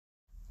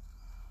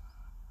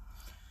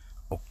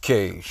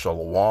Okay,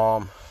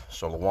 Shalom,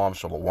 Shalom,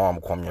 Shalom,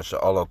 Kwam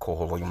Yasha'Allah,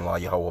 Koholayim La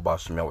Yahweh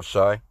Bashim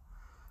Yahushai,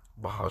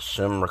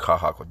 Bahashim Rekah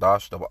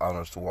HaKodash, double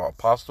honors to our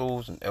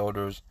apostles and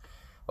elders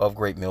of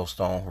Great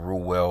Millstone who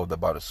rule well, that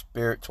by the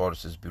Spirit taught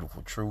us His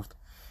beautiful truth.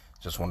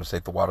 Just want to say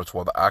the water to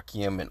all the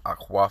Akim and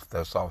Akwaf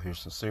that's out here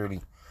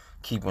sincerely,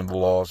 keeping the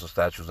laws, the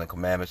statutes, and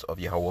commandments of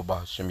Yahweh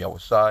Bahashim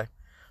Yahushai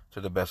to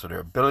the best of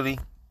their ability.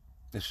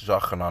 This is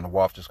Yachanan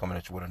Awaf, just coming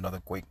at you with another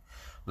quick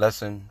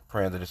lesson,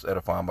 praying that it's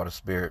edifying by the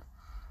Spirit.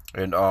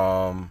 And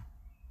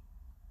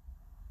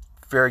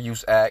Fair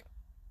Use Act.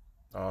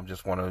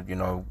 Just want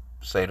to,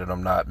 say that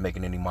I'm not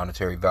making any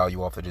monetary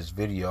value off of this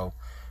video.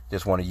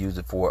 Just want to use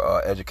it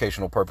for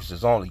educational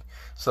purposes only.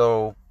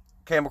 So,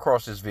 came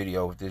across this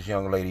video with this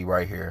young lady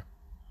right here.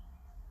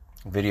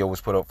 Video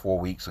was put up 4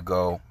 weeks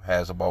ago.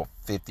 Has about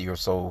 50 or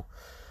so,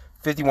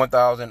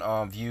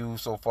 51,000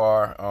 views so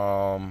far.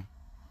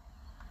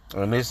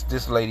 And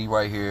this lady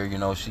right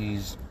here,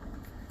 she's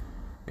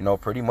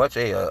pretty much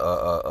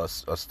a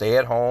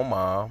stay-at-home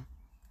mom.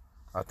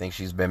 I think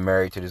she's been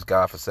married to this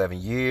guy for 7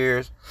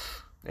 years.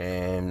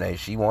 And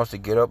she wants to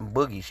get up and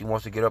boogie. She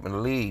wants to get up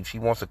and leave. She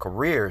wants a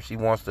career. She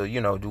wants to,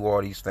 do all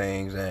these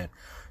things. And,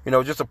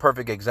 just a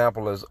perfect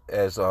example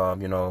as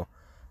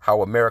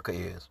how America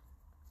is.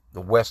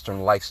 The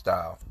Western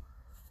lifestyle,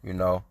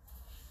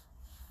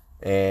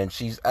 And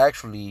she's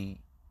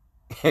actually,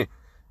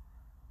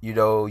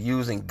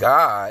 using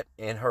God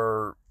in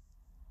her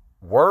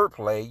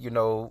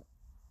wordplay,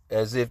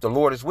 as if the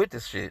Lord is with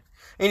this shit.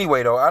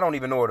 Anyway, though, I don't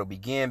even know where to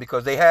begin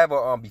because they have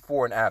a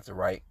before and after,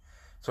 right?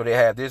 So they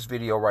have this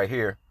video right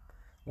here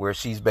where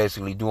she's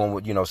basically doing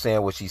what,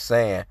 saying what she's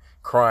saying,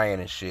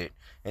 crying and shit.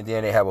 And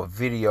then they have a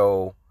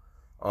video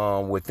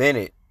within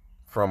it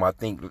from, I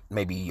think,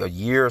 maybe a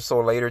year or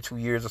so later, 2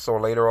 years or so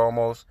later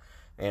almost.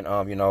 And,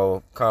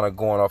 kind of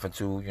going off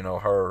into,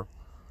 her,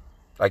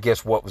 I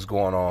guess, what was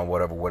going on,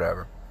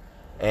 whatever.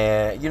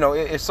 And,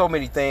 it's so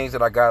many things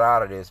that I got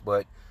out of this,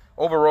 but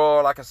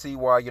overall, I can see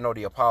why,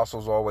 the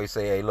apostles always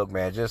say, hey, look,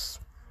 man,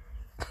 just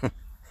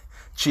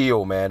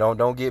chill, man.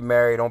 Don't get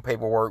married. Don't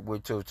paperwork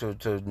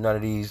to none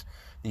of these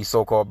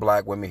so-called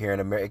black women here in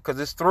America. Because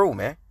it's through,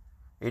 man.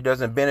 It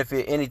doesn't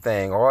benefit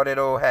anything. All that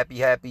old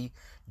happy,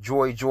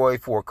 joy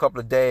for a couple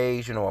of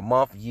days, a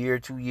month, year,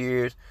 2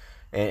 years.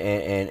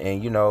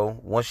 And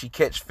once you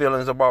catch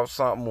feelings about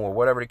something or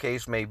whatever the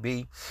case may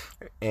be,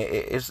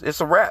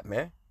 it's a wrap,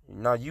 man.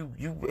 Now you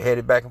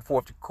headed back and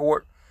forth to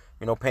court,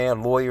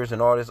 paying lawyers and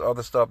all this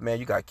other stuff, man.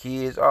 You got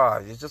kids.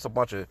 It's just a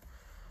bunch of,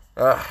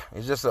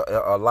 it's just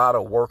a lot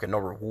of work and no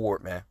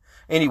reward, man.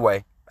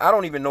 Anyway, I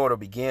don't even know where to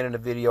begin in the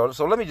video,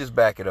 so let me just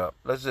back it up.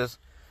 Let's just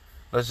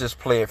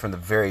play it from the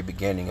very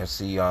beginning and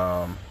see,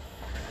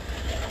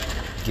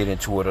 get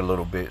into it a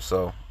little bit.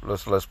 So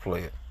let's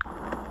play it.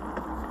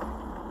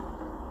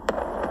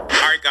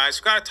 All right,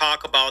 guys, we got to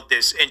talk about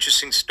this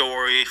interesting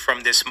story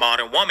from this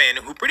modern woman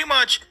who pretty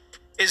much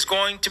is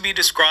going to be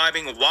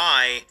describing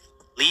why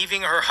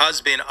leaving her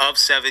husband of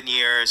 7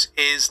 years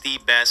is the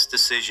best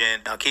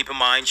decision. Now, keep in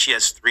mind, she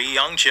has 3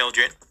 young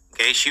children.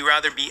 Okay, she'd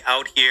rather be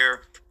out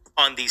here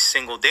on the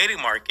single dating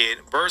market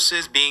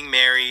versus being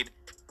married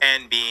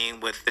and being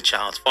with the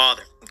child's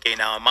father. Okay,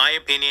 now, in my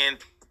opinion,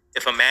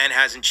 if a man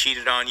hasn't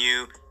cheated on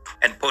you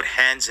and put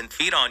hands and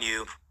feet on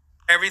you,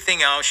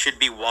 everything else should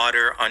be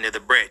water under the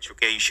bridge.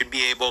 Okay, you should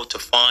be able to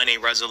find a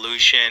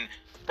resolution,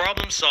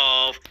 problem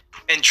solve,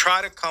 and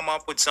try to come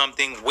up with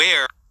something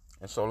where.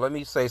 And so let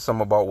me say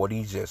something about what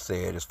he just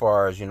said. As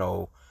far as,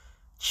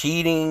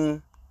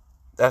 cheating,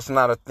 that's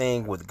not a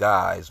thing with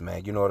guys,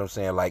 man. You know what I'm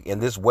saying? Like, in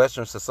this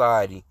Western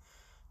society,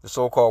 the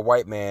so-called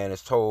white man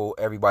has told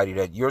everybody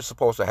that you're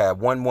supposed to have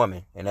one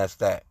woman, and that's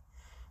that.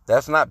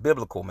 That's not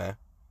biblical, man.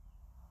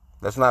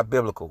 That's not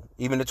biblical.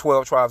 Even the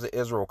 12 tribes of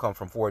Israel come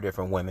from 4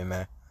 different women,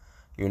 man.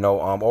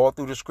 All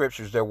through the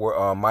scriptures, there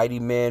were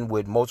mighty men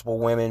with multiple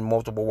women,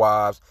 multiple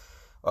wives.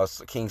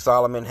 King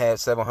Solomon had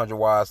 700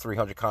 wives,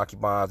 300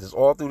 concubines. It's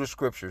all through the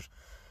scriptures.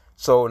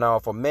 So now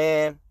if a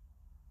man,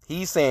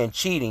 he's saying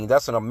cheating,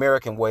 that's an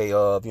American way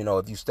of,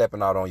 if you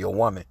stepping out on your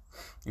woman,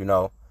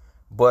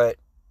 But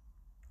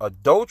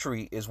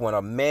adultery is when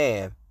a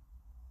man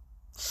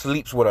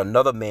sleeps with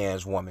another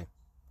man's woman.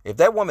 If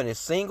that woman is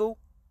single,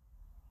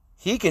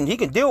 he can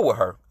deal with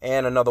her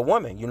and another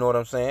woman. You know what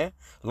I'm saying?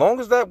 Long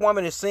as that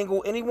woman is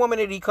single, any woman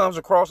that he comes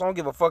across, I don't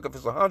give a fuck if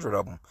it's 100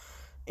 of them.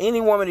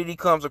 Any woman that he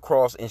comes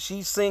across and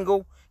she's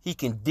single, he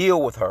can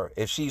deal with her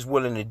if she's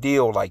willing to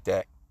deal like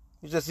that.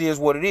 It just is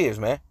what it is,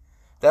 man.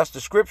 That's the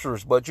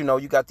scriptures. But,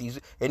 you got these,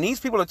 and these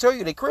people will tell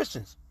you they're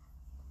Christians.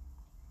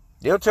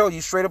 They'll tell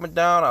you straight up and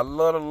down, I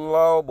love the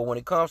law, but when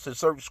it comes to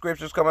certain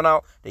scriptures coming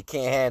out, they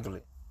can't handle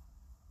it.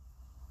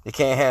 They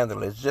can't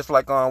handle it. It's just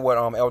like on what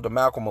Elder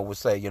Malcolm would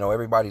say,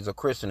 everybody's a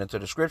Christian until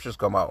the scriptures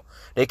come out.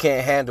 They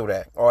can't handle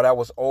that. Oh, that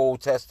was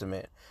Old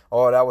Testament.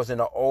 Oh, that was in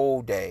the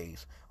old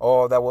days.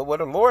 Oh, that was, well,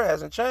 the Lord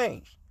hasn't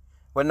changed.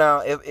 But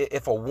now,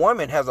 if a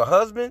woman has a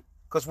husband,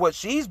 because what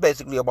she's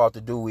basically about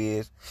to do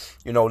is,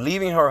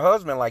 leaving her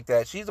husband like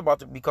that, she's about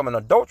to become an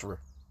adulterer.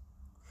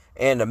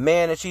 And the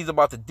man that she's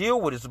about to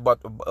deal with is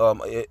about to,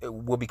 it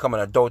will become an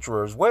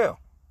adulterer as well.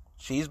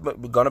 She's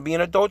going to be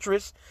an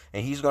adulteress,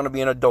 and he's going to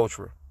be an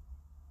adulterer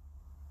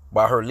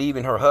by her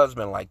leaving her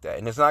husband like that.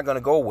 And it's not going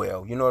to go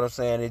well. You know what I'm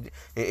saying?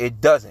 It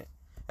doesn't.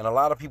 And a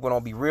lot of people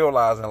don't be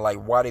realizing like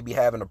why they be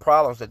having the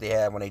problems that they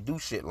have when they do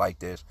shit like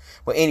this.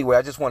 But anyway,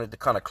 I just wanted to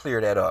kind of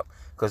clear that up,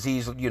 because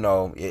he's, you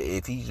know,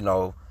 if he's, you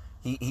know,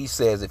 he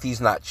says if he's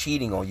not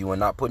cheating on you and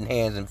not putting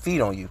hands and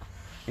feet on you,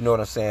 you know what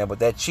I'm saying? But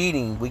that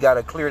cheating, we got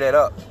to clear that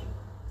up.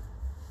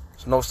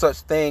 There's no such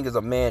thing as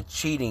a man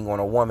cheating on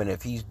a woman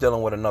if he's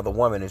dealing with another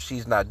woman, if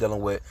she's not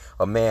dealing with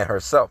a man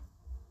herself.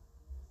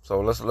 So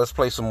let's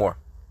play some more.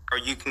 Or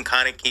you can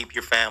kind of keep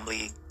your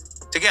family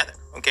together.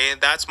 Okay,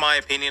 that's my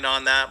opinion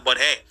on that. But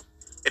hey,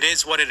 it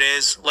is what it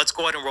is. Let's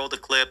go ahead and roll the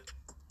clip.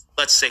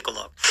 Let's take a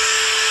look.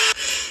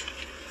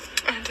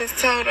 I just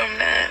told him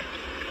that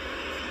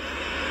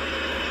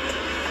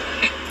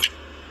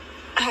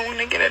I want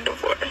to get a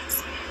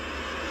divorce.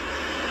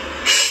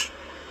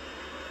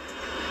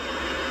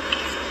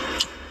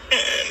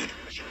 And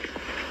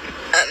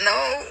I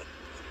know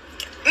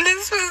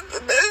this was the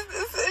best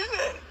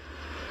decision.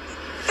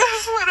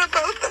 That's what the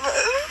both of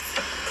us.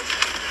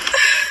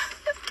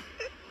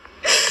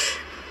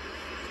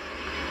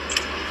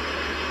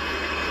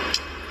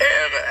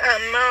 And I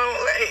know,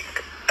 like,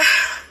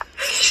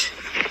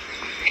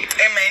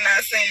 it may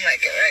not seem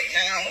like it right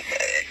now,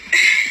 but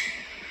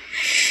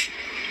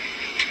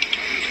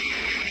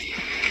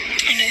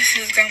this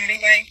is gonna be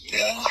like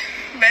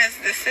the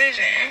best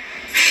decision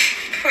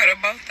for the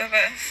both of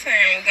us,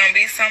 and we're gonna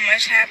be so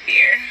much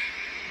happier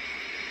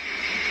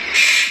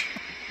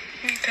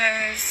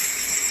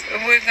because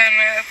we're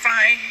gonna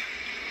find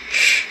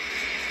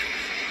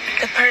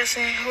the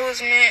person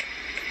who's meant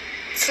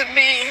to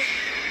be.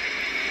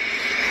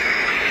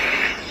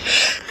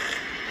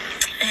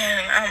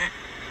 And I'm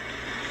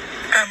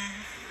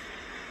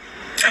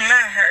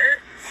not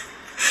hurt,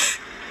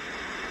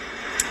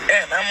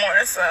 and I'm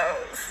more so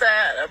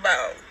sad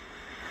about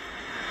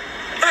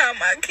how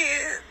my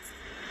kids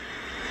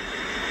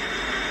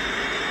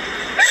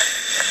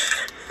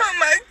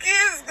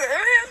gonna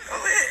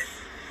handle it.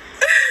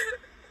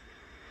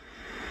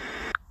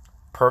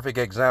 Perfect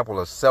example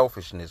of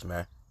selfishness,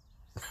 man.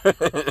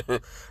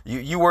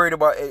 you worried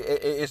about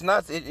it's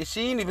not.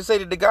 She didn't even say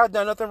that the guy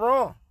done nothing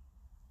wrong.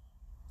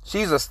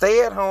 She's a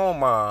stay-at-home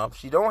mom.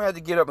 She don't have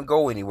to get up and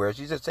go anywhere.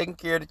 She's just taking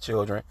care of the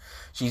children.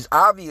 She's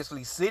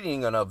obviously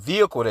sitting in a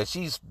vehicle that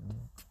she's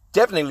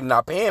definitely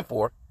not paying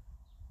for.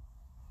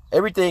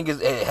 Everything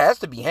it has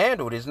to be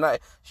handled. It's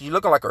not. She's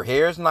looking like her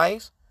hair is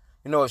nice.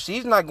 You know, if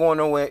she's not going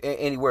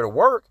anywhere to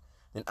work,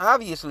 then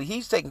obviously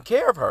he's taking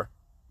care of her.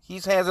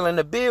 He's handling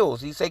the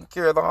bills. He's taking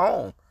care of the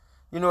home.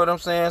 You know what I'm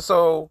saying?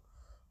 So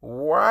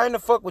why in the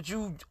fuck would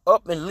you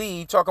up and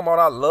leave talking about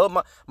I love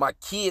my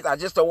kids? I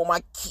just don't want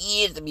my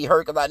kids to be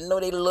hurt because I know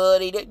they love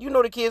their daddy. You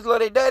know the kids love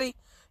their daddy.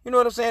 You know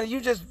what I'm saying?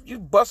 You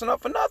busting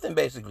up for nothing,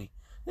 basically.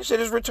 This shit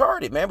is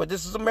retarded, man. But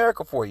this is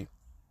America for you.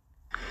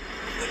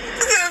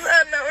 Because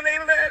I know they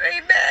love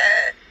their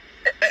dad.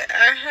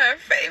 I have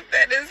faith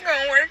that it's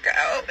going to work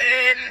out.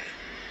 And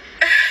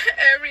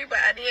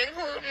everybody,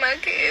 including my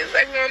kids,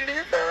 are going to be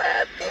so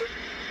happy.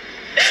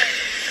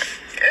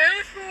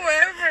 And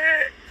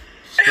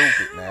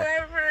Stupid, man.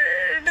 whoever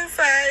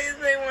decides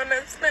they want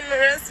to spend the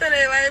rest of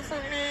their life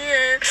with me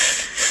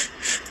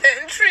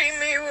and treat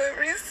me with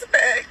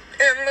respect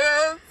and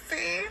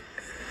loyalty.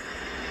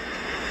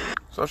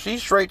 So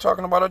she's straight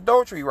talking about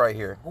adultery right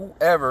here.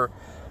 Whoever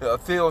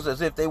feels as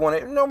if they want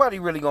it, nobody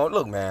really gonna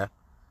look, man.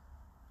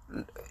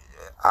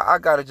 I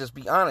gotta just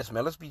be honest,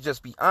 man. Let's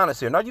just be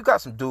honest here. Now you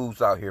got some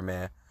dudes out here,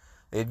 man.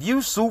 If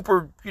you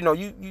super, you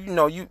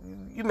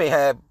may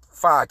have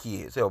 5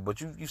 kids, hell,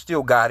 but you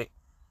still got it.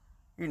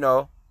 You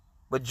know,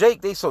 but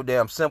Jake, they so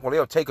damn simple.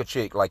 They'll take a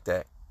chick like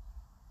that.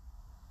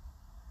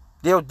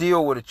 They'll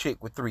deal with a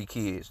chick with 3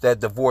 kids that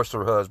divorced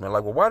her husband.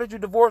 Like, well, why did you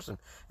divorce him?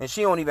 And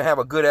she don't even have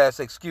a good ass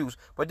excuse.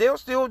 But they'll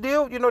still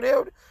deal. You know,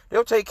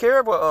 they'll take care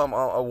of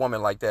a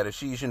woman like that if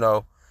she's,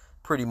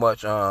 pretty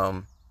much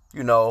got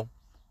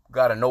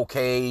an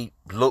okay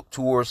look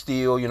to her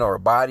still. You know, her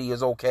body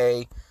is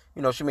okay.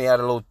 You know, she may have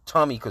a little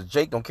tummy because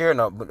Jake don't care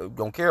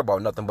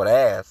about nothing but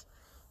ass.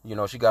 You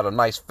know, she got a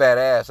nice fat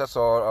ass. That's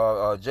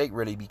all Jake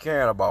really be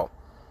caring about.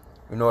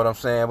 You know what I'm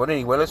saying? But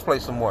anyway, let's play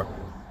some more.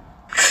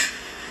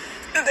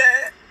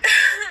 That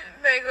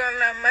they gonna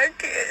love my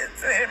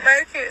kids, and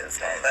my kids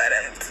gonna love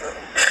them too.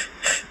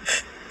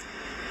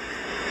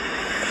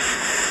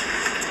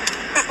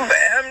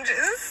 But I'm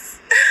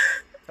just...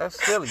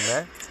 That's silly,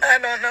 man. I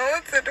don't know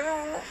what to do.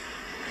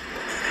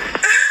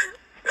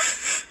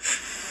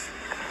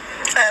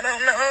 I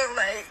don't know,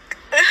 like...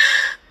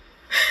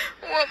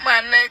 what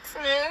my next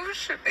move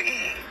should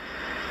be.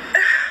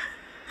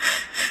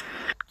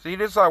 See,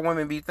 this is how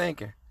women be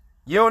thinking.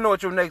 You don't know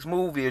what your next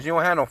move is. You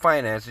don't have no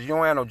finances. You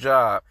don't have no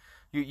job.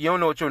 You don't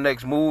know what your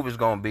next move is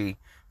going to be.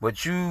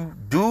 But you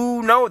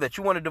do know that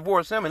you want to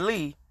divorce him and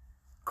leave.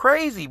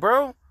 Crazy,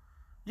 bro.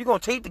 You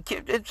going to take the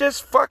kid. It's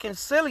just fucking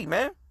silly,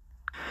 man.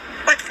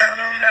 I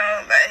don't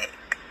know, like...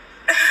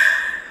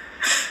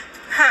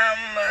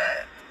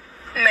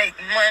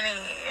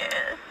 money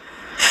and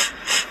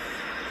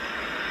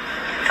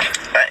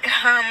like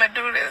how I'm gonna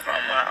do this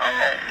on my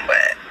own,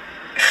 but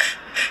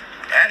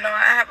I know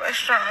I have a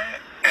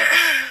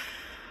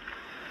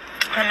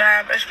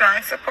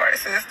strong support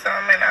system,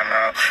 and I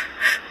know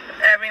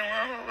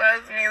everyone who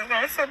loves me is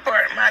gonna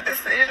support my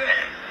decision.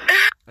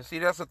 And see,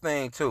 that's a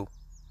thing too.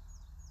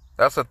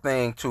 That's a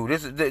thing too.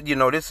 This is,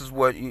 this is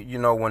what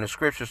when the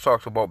scriptures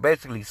talks about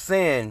basically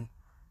sin.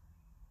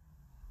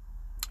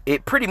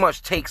 It pretty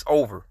much takes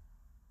over.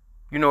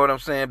 You know what I'm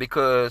saying?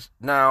 Because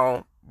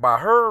now, by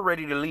her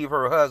ready to leave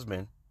her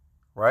husband,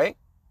 right?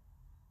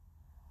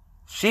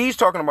 She's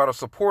talking about a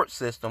support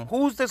system.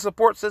 Who's the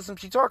support system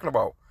she's talking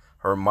about?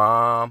 Her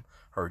mom,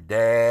 her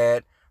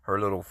dad, her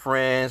little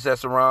friends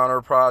that's around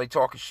her probably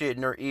talking shit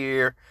in her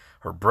ear,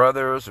 her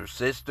brothers, her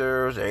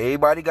sisters.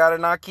 Everybody got to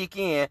not kick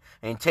in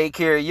and take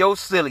care of your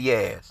silly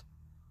ass.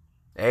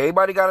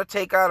 Everybody got to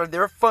take out of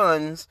their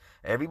funds.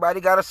 Everybody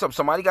got to,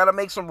 somebody got to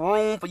make some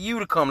room for you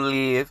to come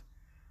live.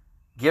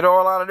 Get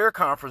all out of their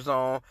comfort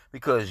zone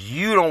because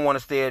you don't want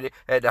to stay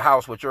at the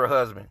house with your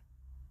husband.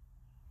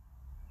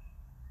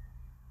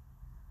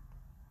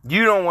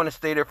 You don't want to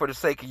stay there for the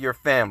sake of your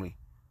family.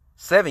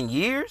 7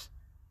 years?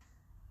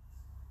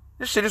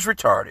 This shit is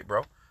retarded,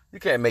 bro. You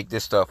can't make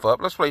this stuff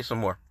up. Let's play some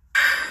more.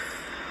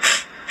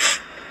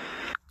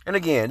 And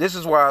again, this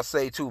is why I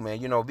say too, man,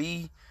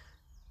 be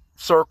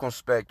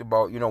circumspect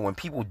about, when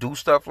people do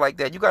stuff like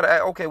that. You got to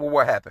ask, okay, well,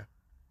 what happened?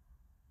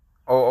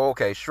 Oh,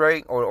 okay,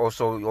 straight?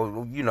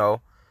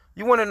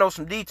 You want to know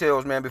some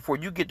details, man, before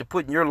you get to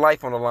putting your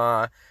life on the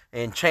line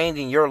and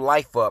changing your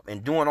life up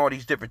and doing all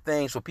these different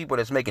things for people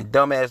that's making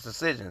dumbass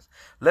decisions.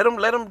 Let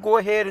them go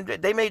ahead and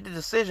they made the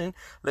decision.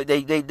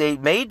 They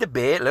made the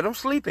bed. Let them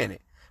sleep in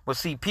it. But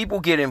see, people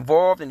get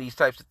involved in these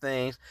types of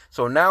things.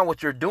 So now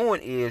what you're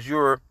doing is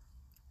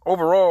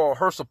overall,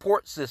 her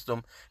support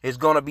system is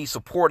going to be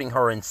supporting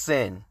her in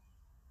sin.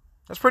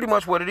 That's pretty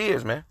much what it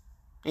is, man.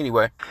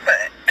 Anyway.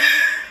 But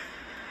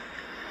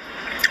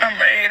I'm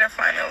ready to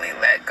finally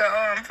let go.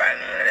 I'm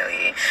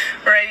finally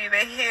ready to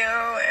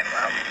heal, and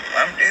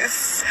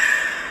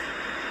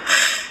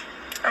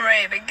I'm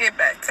ready to get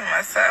back to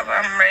myself.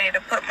 I'm ready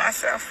to put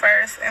myself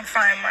first and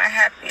find my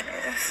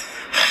happiness.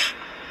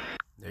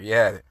 There you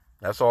have it.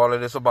 That's all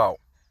it is about.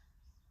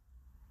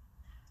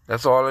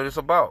 That's all it is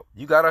about.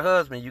 You got a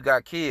husband, you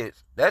got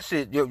kids. That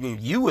shit,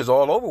 you is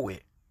all over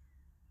with.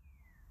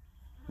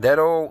 That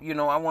old,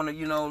 I want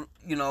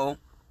to,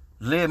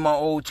 live my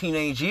old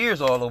teenage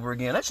years all over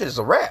again. That shit's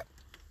a wrap.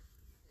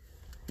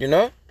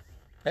 That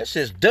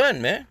shit's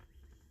done, man.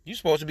 You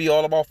supposed to be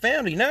all about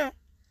family now.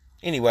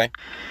 Anyway.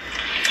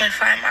 And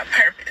find my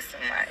purpose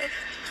in life.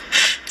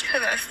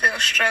 Because I still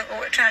struggle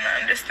with trying to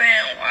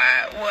understand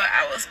what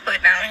I was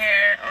put down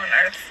here on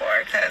earth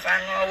for. Because I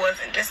know it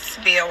wasn't just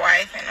to be a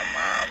wife and a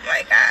mom.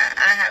 Like,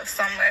 I have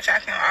so much I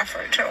can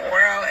offer to the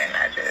world, and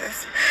I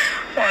just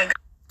want to...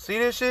 See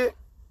this shit?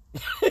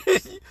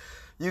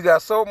 You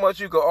got so much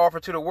you can offer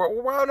to the world.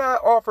 Well, why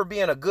not offer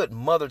being a good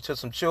mother to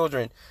some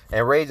children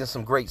and raising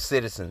some great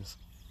citizens?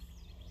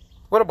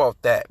 What about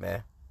that,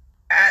 man?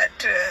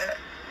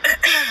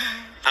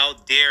 How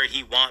dare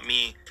he want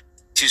me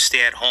to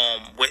stay at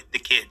home with the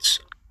kids?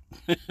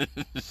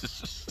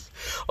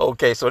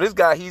 Okay, so this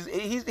guy,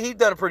 he's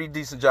done a pretty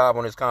decent job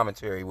on his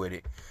commentary with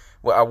it.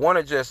 Well, I want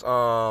to just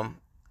I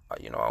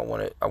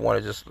want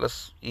to just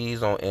let's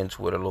ease on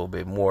into it a little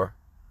bit more.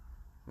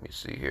 Let me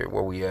see here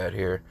where we at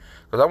here,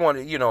 because I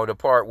wanted the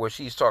part where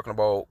she's talking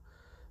about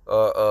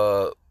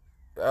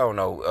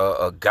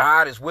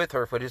God is with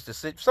her for this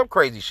decision, some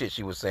crazy shit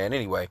she was saying.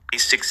 Anyway,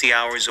 60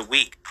 hours a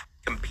week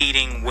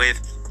competing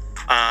with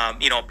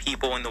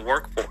people in the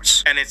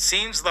workforce. And it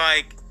seems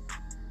like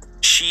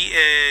she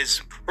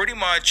is pretty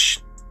much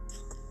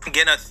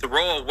gonna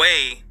throw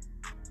away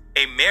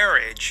a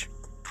marriage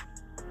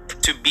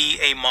to be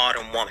a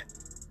modern woman.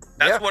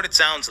 That's what it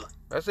sounds like.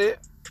 That's it.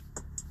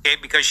 Okay,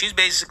 because she's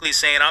basically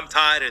saying, I'm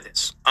tired of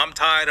this. I'm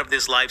tired of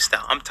this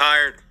lifestyle. I'm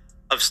tired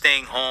of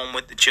staying home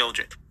with the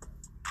children.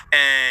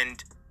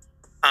 And,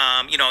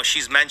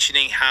 she's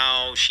mentioning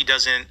how she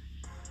doesn't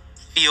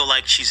feel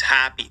like she's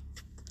happy.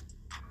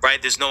 Right?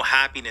 There's no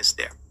happiness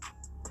there.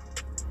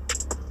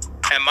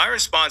 And my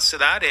response to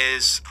that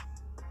is,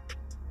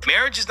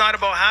 marriage is not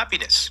about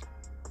happiness.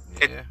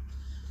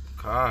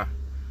 Yeah.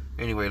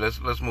 Anyway,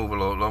 let's move a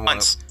little.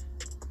 Once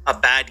a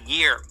bad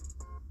year.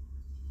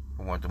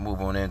 I want to move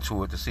on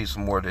into it to see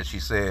some more that she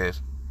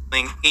says.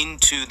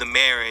 Into the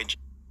marriage.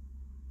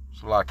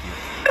 Salaki.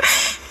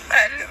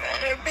 I just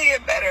want to be a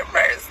better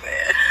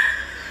person.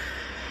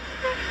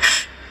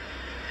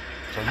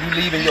 So you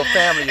leaving your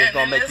family is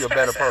going to make you a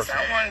better person.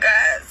 I want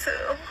God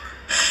to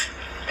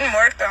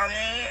work on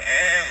me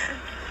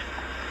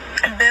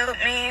and build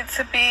me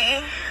to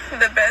be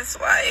the best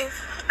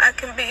wife I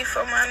can be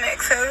for my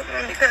next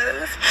husband,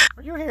 because...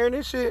 Are you hearing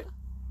this shit?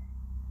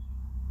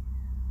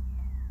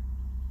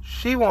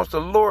 She wants the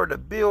Lord to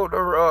build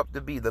her up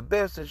to be the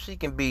best that she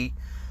can be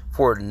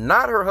for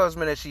not her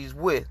husband that she's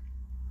with,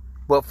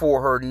 but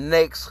for her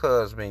next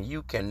husband.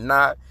 You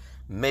cannot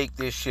make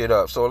this shit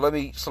up. So let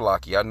me,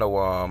 Salaki, I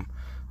know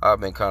I've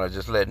been kind of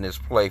just letting this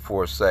play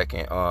for a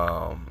second.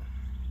 Let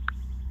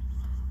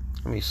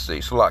me see.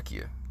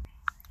 Salakia.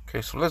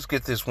 Okay, so let's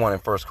get this one in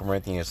 1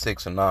 Corinthians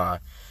 6 and 9.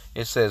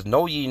 It says,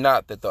 know ye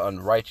not that the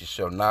unrighteous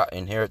shall not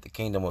inherit the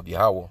kingdom of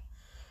Yahweh?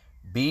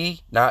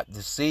 Be not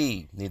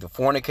deceived, neither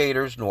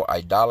fornicators, nor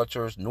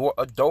idolaters, nor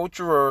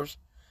adulterers,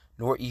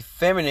 nor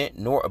effeminate,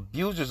 nor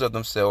abusers of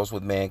themselves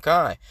with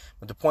mankind.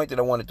 But the point that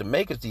I wanted to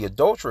make is the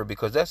adulterer,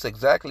 because that's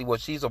exactly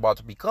what she's about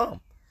to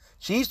become.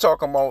 She's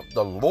talking about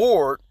the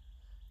Lord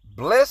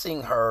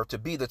blessing her to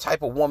be the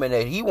type of woman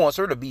that he wants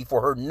her to be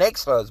for her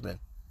next husband.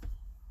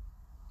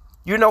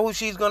 You know who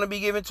she's going to be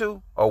given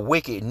to? A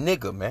wicked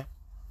nigga, man.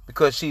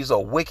 Because she's a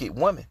wicked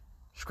woman.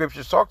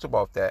 Scriptures talks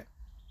about that.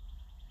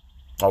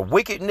 A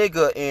wicked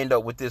nigga end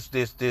up with this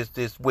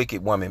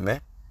wicked woman,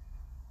 man.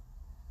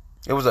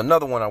 It was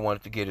another one I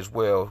wanted to get as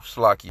well.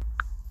 Slacky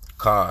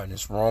Khan.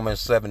 It's Romans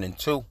 7 and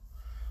 2.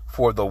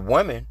 For the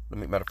women,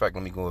 matter of fact,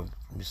 let me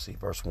see,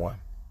 verse 1.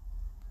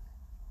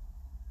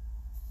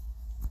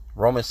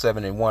 Romans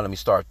 7 and 1, let me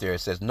start there. It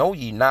says, know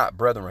ye not,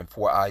 brethren,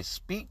 for I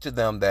speak to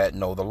them that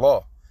know the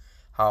law,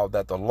 how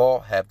that the law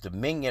hath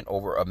dominion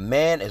over a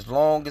man as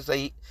long as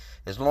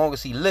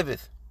he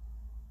liveth.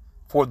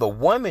 For the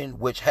woman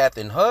which hath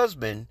an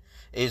husband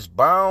is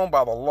bound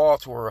by the law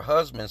to her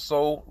husband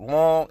so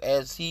long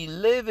as he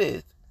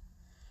liveth.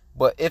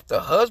 But if the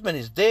husband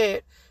is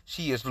dead,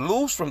 she is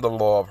loose from the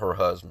law of her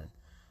husband.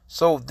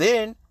 So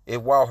then,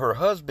 if while her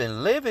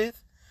husband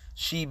liveth,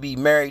 she be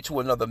married to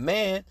another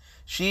man,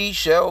 she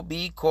shall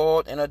be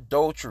called an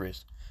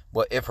adulteress.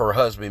 But if her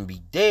husband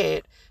be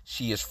dead,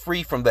 she is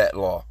free from that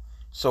law,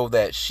 so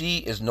that she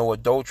is no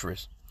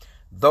adulteress,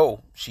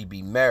 though she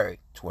be married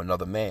to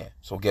another man.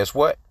 So guess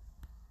what?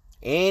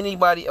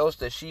 Anybody else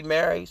that she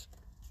marries,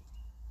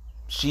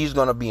 she's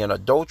going to be an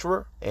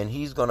adulterer, and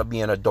he's going to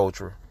be an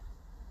adulterer.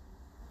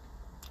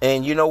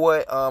 And you know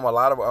what? A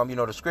lot of,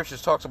 the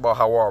scriptures talks about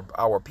how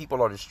our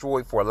people are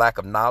destroyed for a lack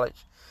of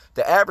knowledge.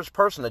 The average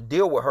person will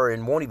deal with her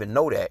and won't even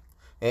know that,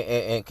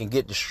 and can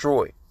get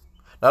destroyed.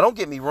 Now, don't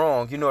get me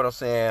wrong. You know what I'm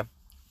saying?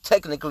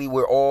 Technically,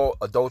 we're all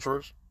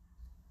adulterers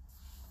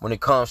when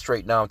it comes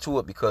straight down to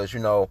it, because,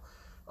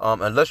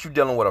 unless you're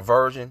dealing with a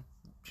virgin,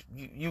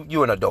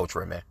 you're an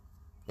adulterer, man.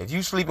 If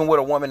you sleeping with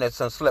a woman that's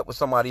slept with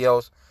somebody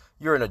else,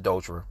 you're an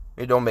adulterer.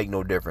 It don't make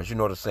no difference. You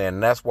know what I'm saying?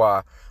 And that's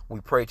why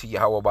we pray to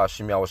Yahweh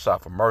B'Shem Yahushua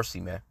for mercy,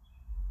 man.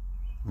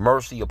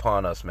 Mercy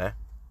upon us, man.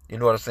 You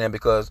know what I'm saying?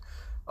 Because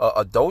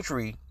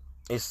adultery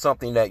is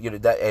something that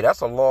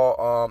that's a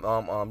law.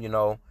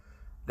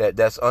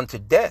 That's unto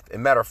death. As a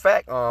matter of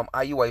fact,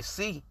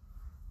 IUIC,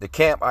 the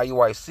camp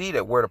IUIC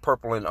that wear the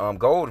purple and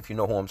gold, if you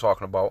know who I'm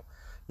talking about,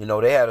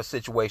 they had a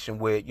situation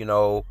with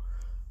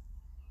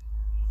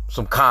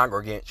some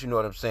congregants, you know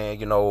what I'm saying,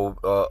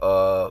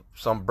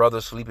 some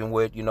brother sleeping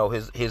with,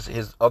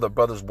 his other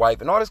brother's wife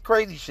and all this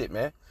crazy shit,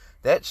 man.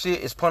 That shit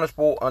is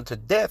punishable unto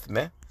death,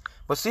 man.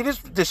 But see,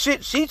 the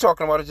shit she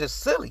talking about is just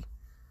silly.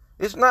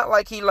 It's not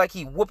like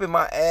he whooping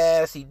my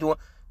ass.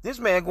 This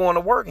man going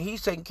to work and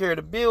he's taking care of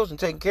the bills and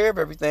taking care of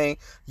everything.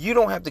 You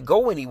don't have to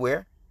go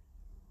anywhere.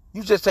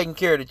 You just taking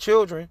care of the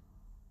children.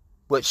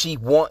 But she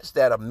wants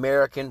that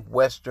American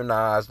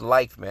westernized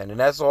life, man.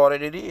 And that's all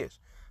that it is.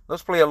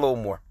 Let's play a little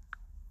more.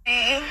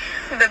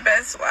 The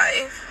best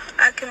wife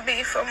I can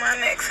be for my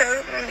next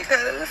husband,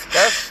 because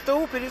that's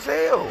stupid as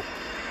hell.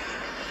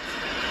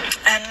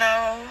 I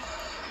know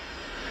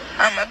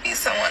I'm gonna be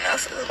someone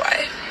else's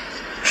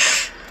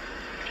wife.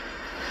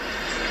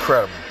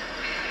 Incredible.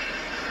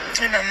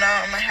 And I know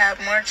I'm gonna have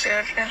more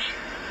children.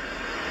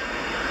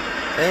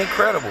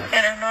 Incredible.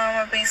 And I know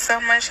I'm gonna be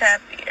so much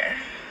happier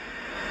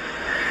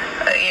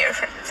a year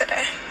from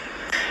today.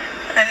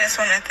 I just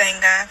want to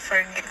thank God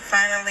for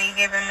finally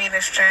giving me the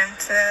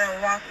strength to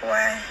walk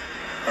away.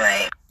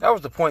 That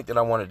was the point that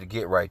I wanted to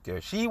get right there.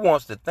 She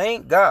wants to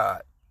thank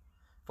God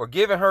for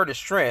giving her the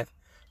strength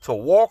to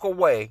walk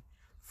away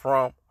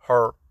from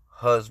her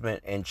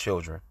husband and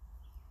children.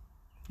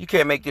 You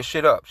can't make this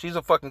shit up. She's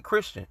a fucking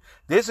Christian.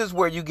 This is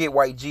where you get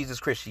white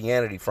Jesus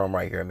Christianity from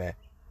right here, man.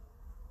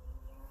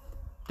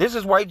 This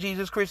is white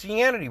Jesus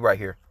Christianity right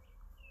here.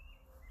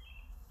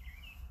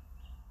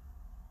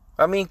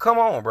 I mean, come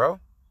on, bro.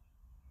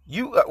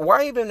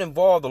 Why even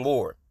involve the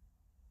Lord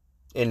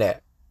in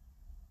that?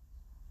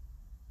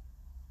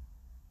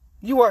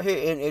 You are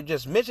here and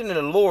just mentioning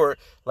the Lord,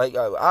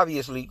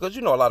 obviously, because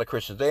a lot of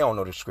Christians, they don't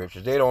know the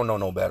scriptures. They don't know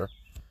no better.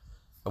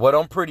 But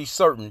I'm pretty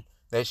certain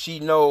that she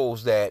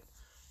knows that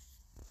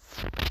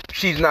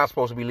she's not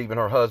supposed to be leaving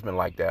her husband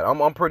like that.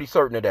 I'm pretty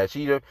certain of that.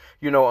 She,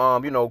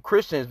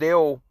 Christians,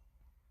 they'll,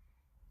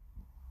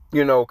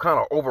 kind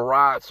of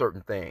override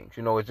certain things.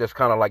 It's just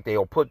kind of like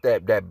they'll put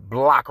that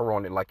blocker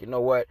on it. Like, you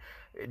know what?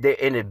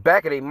 In the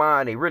back of their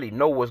mind, they really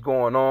know what's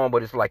going on,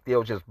 but it's like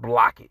they'll just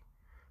block it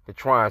to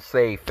try and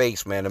save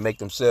face, man, to make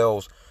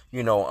themselves,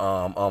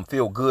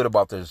 feel good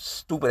about the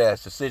stupid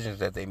ass decisions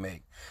that they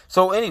make.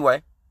 So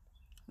anyway,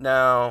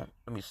 now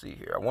let me see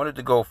here. I wanted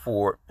to go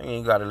for, you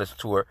ain't got to listen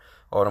to her,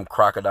 all them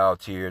crocodile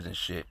tears and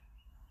shit.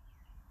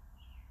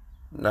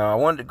 Now I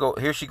wanted to go,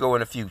 here she go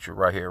in the future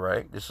right here,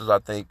 right? This is, I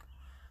think,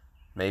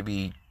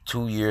 maybe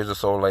 2 years or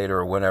so later,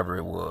 or whenever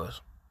it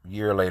was. A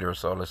year later or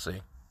so, let's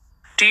see.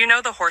 Do you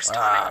know the horse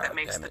tonic that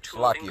makes the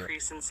tool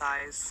increase in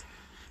size?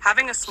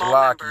 Having a small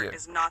member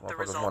is not the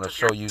result of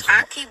your...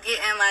 I keep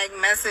getting like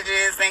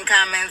messages and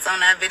comments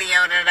on that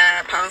video that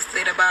I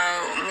posted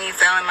about me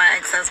telling my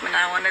ex-husband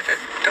I wanted a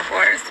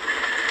divorce.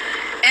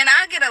 And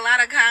I get a lot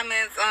of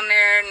comments on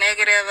there,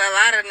 a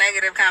lot of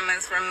negative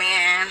comments from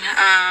men.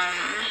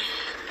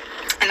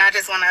 And I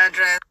just want to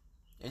address.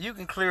 And you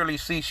can clearly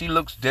see she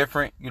looks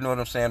different. You know what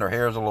I'm saying? Her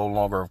hair is a little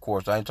longer, of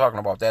course. I ain't talking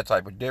about that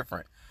type of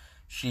different.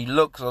 She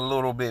looks a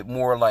little bit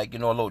more like, a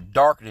little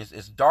darkness.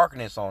 It's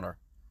darkness on her.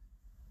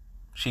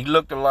 She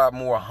looked a lot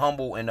more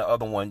humble in the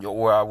other one,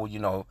 or I would,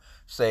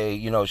 say,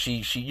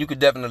 she you could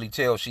definitely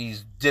tell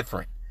she's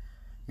different.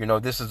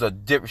 This is a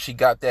different. She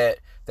got that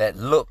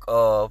look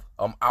of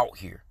I'm out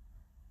here.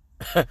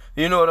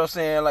 You know what I'm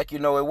saying? Like,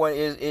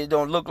 it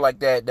don't look like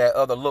that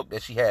other look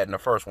that she had in the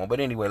first one. But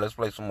anyway, let's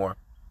play some more.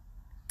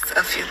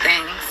 A few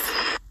things.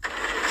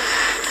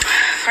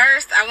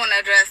 First, I want to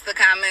address the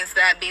comments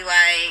that be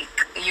like,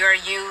 you're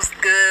used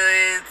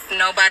goods.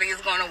 Nobody's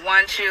going to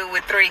want you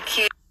with 3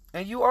 kids.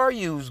 And you are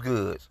used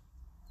goods.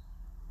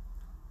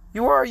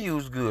 You are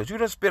used goods. You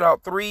done spit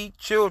out 3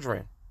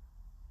 children.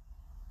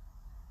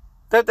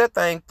 That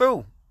thing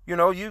through.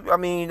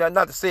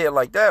 Not to say it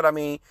like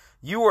that.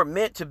 You were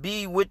meant to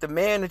be with the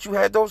man that you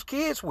had those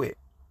kids with.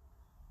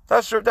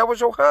 That was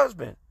your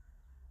husband.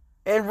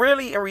 And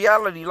really, in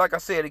reality, like I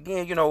said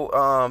again, you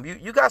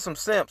got some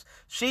simps.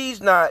 She's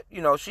not,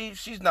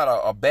 she's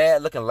not a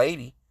bad looking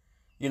lady,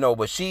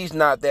 but she's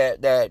not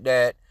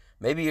that.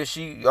 Maybe if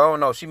she, I don't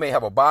know, she may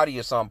have a body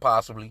or something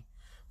possibly.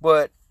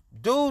 But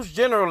dudes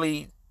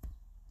generally,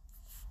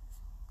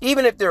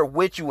 even if they're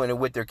with you and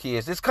with their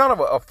kids, it's kind of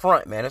a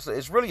front, man.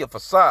 It's really a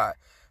facade.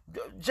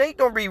 Jake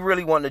don't be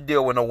really wanting to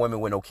deal with no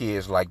women with no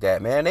kids like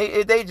that, man.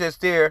 They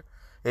just there.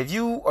 If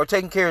you are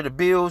taking care of the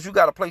bills, you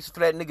got a place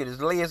for that nigga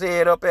to lay his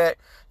head up at.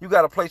 You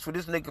got a place for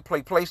this nigga to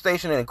play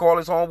PlayStation and call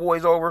his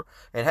homeboys over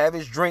and have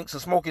his drinks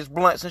and smoke his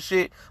blunts and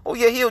shit. Oh,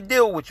 yeah, he'll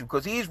deal with you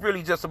because he's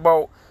really just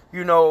about,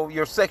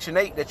 your Section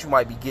 8 that you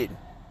might be getting.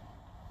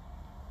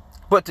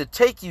 But to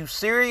take you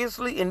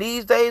seriously in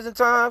these days and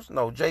times,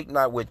 no, Jake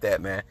not with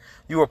that, man.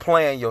 You are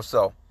playing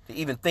yourself to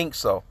even think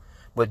so.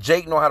 But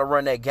Jake know how to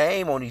run that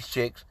game on these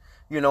chicks,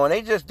 and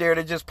they just there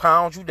to just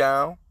pound you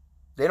down.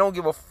 They don't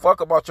give a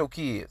fuck about your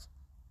kids.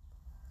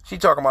 She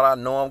talking about,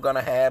 I know I'm going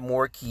to have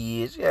more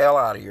kids. Yeah, hell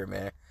out of here,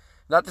 man.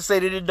 Not to say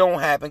that it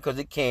don't happen, because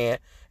it can.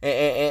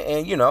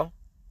 And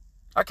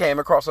I came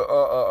across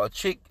a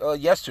chick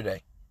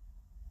yesterday.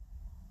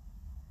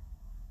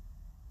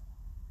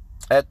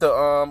 At the,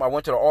 I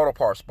went to the auto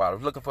parts spot. I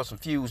was looking for some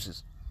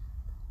fuses.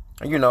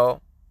 And,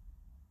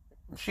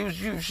 she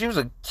was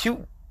a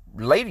cute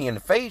lady in the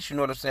face, you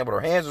know what I'm saying? But her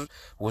hands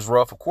was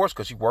rough, of course,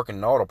 because she's working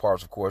in auto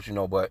parts, of course,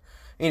 But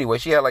anyway,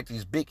 she had like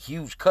these big,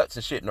 huge cuts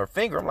and shit in her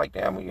finger. I'm like,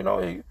 damn,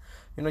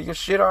 your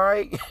shit all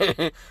right?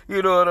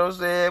 You know what I'm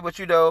saying? But,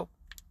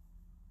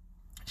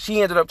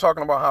 she ended up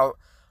talking about how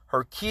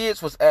her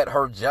kids was at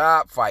her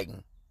job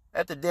fighting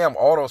at the damn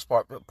auto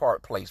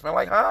part place. Man,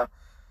 like, huh?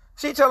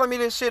 She telling me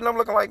this shit, and I'm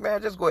looking like,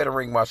 man, just go ahead and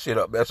ring my shit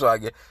up. That's what I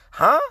get.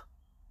 Huh?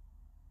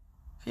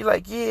 She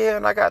like, yeah,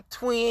 and I got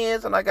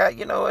twins, and I got,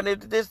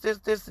 and this,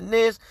 and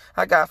this.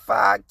 I got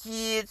 5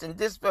 kids, and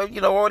this,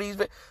 all these,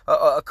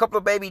 a couple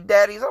of baby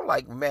daddies. I'm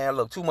like, man,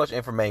 look, too much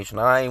information.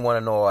 I ain't want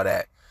to know all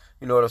that.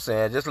 You know what I'm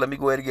saying? Just let me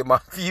go ahead and get my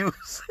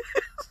views.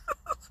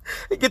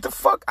 And get the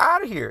fuck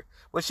out of here.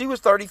 But she was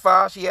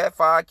 35. She had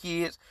 5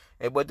 kids.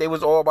 But they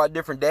was all by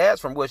different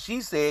dads from what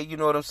she said, you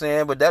know what I'm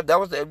saying? But that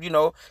was,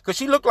 because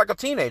she looked like a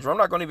teenager. I'm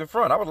not going to even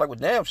front. I was like, well,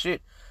 damn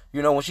shit.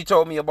 When she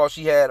told me about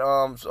she had,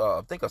 I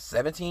think a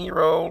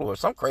 17-year-old or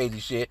some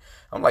crazy shit.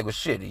 I'm like, well,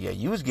 shit, yeah,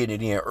 you was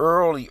getting it in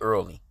early.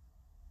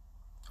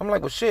 I'm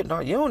like, well, shit, no,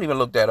 you don't even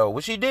look that old.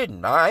 Well, she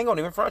didn't. I ain't going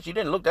to even front. She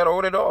didn't look that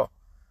old at all.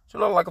 She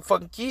looked like a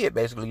fucking kid,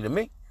 basically, to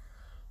me.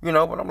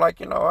 But I'm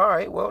like, all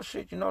right, well,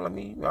 shit, all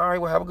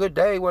right, well, have a good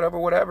day,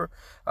 whatever.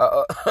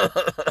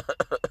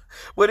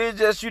 But it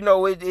just,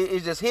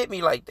 it just hit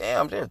me like,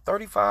 damn, they're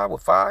 35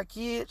 with 5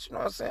 kids, you know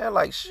what I'm saying?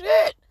 Like,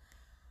 shit,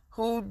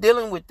 who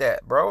dealing with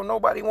that, bro?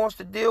 Nobody wants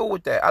to deal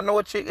with that. I know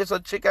it's a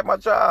chick at my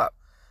job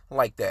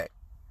like that,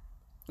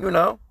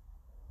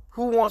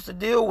 who wants to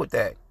deal with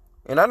that?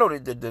 And I know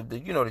that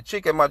the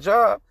chick at my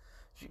job,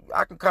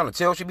 I can kind of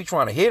tell she be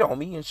trying to hit on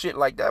me and shit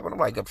like that, but I'm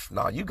like,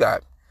 nah, you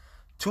got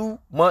too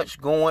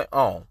much going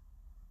on.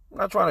 I'm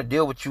not trying to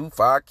deal with you,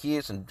 5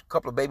 kids and a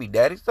couple of baby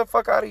daddies. Get the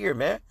fuck out of here,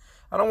 man.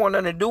 I don't want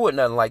nothing to do with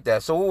nothing like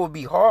that. So it would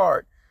be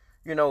hard,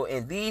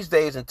 in these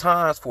days and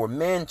times for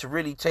men to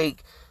really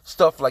take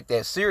stuff like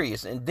that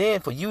serious. And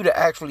then for you to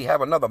actually have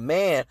another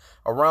man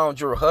around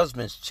your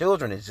husband's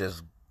children is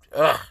just,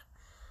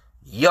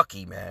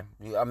 yucky, man.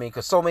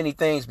 Because so many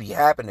things be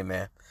happening,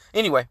 man.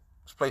 Anyway,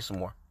 let's play some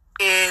more.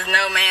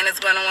 No man is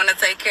going to want to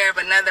take care of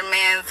another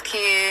man's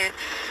kid.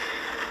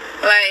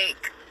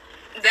 Like,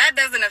 that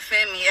doesn't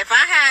offend me. If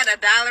I had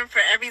 $1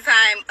 for every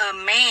time a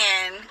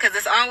man, because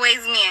it's always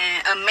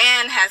men, a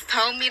man has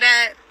told me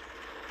that,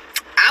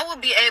 I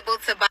would be able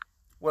to buy.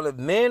 Well, if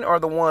men are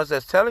the ones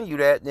that's telling you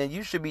that, then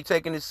you should be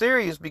taking it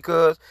serious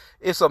because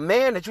it's a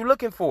man that you're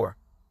looking for.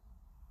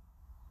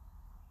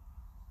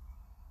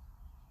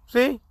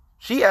 See?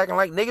 She acting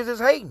like niggas is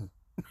hating.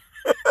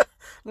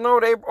 No,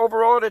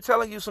 they're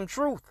telling you some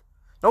truth.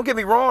 Don't get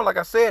me wrong. Like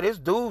I said, it's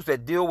dudes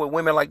that deal with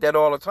women like that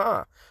all the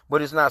time.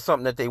 But it's not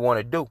something that they want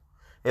to do.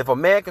 If a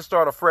man can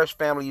start a fresh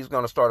family, he's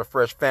going to start a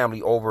fresh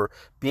family over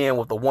being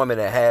with a woman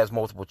that has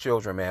multiple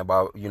children, man,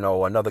 by,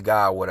 another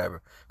guy or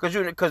whatever.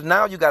 Because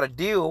now you got to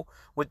deal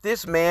with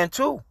this man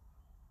too.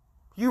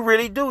 You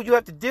really do. You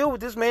have to deal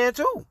with this man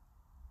too.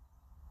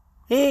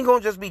 He ain't going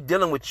to just be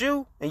dealing with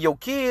you and your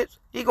kids.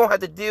 He going to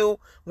have to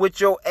deal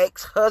with your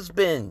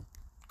ex-husband.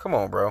 Come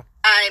on, bro.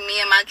 Me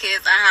and my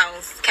kids a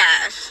house,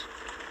 cash.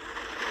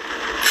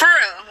 For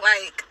real,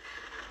 like.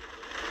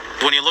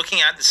 When you're looking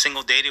at the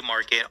single dating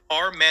market,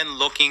 are men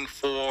looking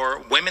for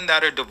women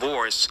that are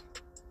divorced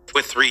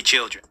with 3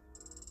 children?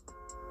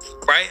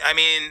 Right? I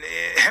mean,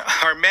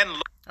 are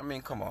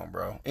men... come on,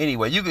 bro.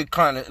 Anyway, you could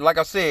kind of, like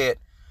I said,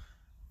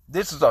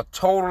 this is a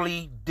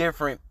totally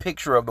different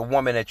picture of the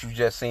woman that you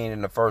just seen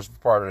in the first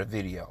part of the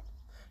video.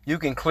 You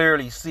can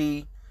clearly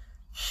see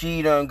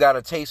she done got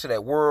a taste of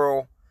that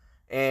world.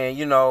 And,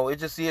 it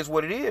just is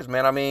what it is,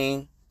 man. I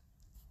mean,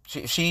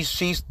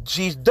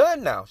 she's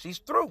done now. She's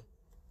through.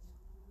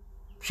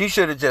 She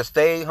should have just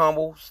stayed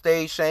humble,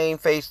 stayed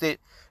shamefaced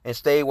it, and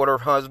stayed with her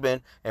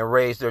husband and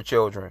raised their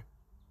children.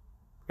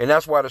 And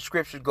that's why the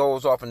scripture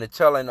goes off into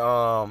telling,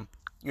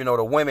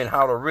 the women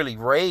how to really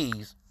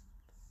raise,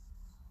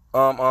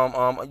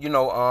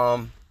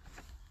 the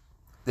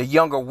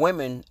younger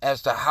women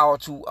as to how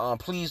to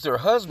please their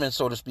husband,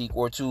 so to speak,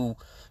 or to,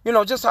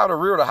 just how to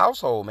rear the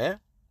household, man.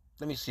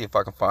 Let me see if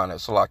I can find that.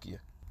 Salakia.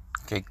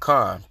 Okay,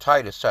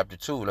 Titus chapter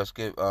 2.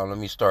 Let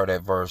me start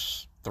at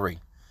verse 3.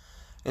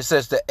 It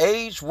says, the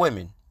aged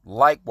women,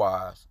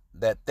 likewise,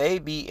 that they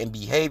be in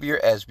behavior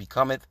as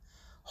becometh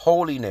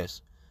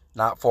holiness,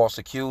 not false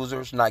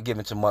accusers, not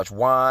given to much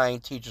wine,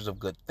 teachers of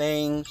good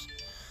things,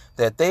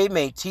 that they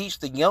may teach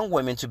the young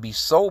women to be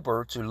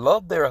sober, to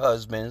love their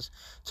husbands,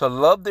 to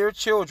love their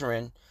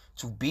children,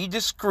 to be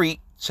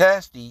discreet,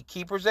 chastity,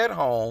 keepers at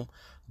home,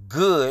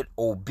 good,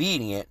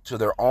 obedient to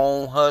their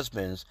own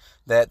husbands,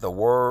 that the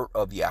word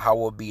of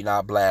Yahweh be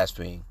not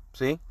blasphemed.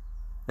 See?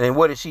 And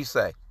what did she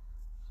say?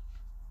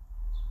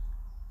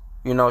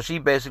 She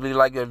basically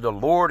like the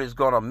Lord is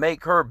going to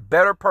make her a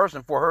better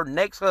person for her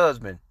next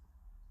husband.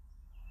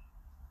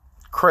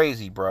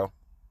 Crazy, bro.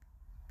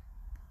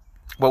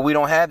 But we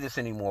don't have this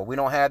anymore. We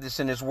don't have this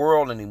in this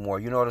world anymore.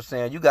 You know what I'm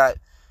saying? You got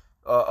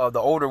the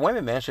older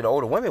women, man. Shit, the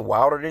older women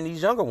wilder than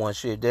these younger ones.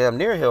 Shit, damn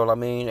near hell. I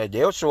mean,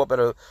 they'll show up at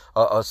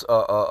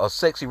a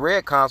Sexy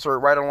Red concert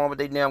right along with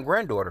their damn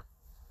granddaughter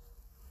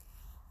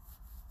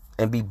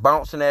and be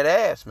bouncing that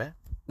ass, man.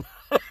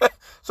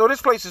 So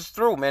this place is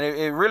through, man.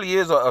 It really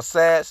is a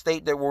sad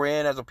state that we're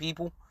in as a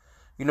people.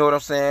 You know what I'm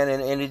saying?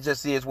 And it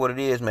just is what it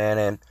is, man.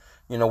 And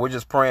we're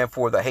just praying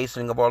for the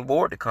hastening of our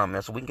Lord to come,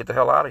 man, so we can get the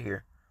hell out of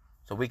here,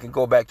 so we can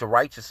go back to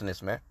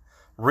righteousness, man.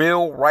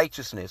 Real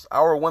righteousness.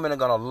 Our women are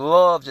going to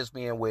love just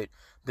being with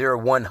their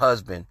one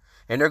husband.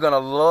 And they're going to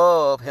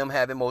love him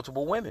having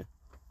multiple women.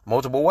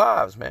 Multiple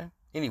wives, man.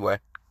 Anyway.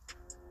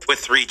 With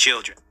 3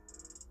 children.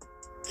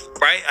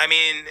 Right? I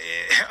mean,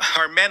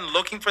 are men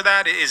looking for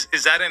that? Is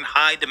that in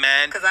high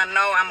demand? Because I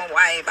know I'm a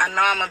wife. I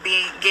know I'm going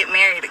to get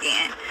married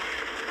again.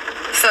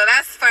 So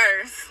that's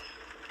first.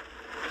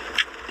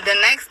 The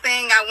next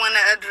thing I want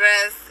to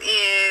address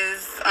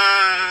is...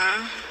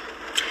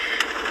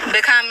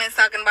 the comments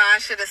talking about I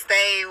should have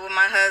stayed with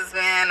my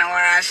husband, or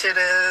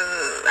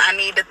I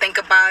need to think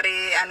about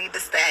it, I need to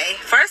stay.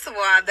 First of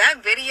all,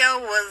 that video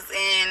was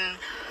in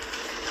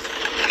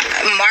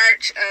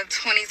March of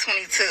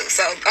 2022.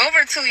 So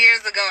over 2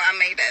 years ago, I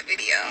made that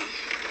video.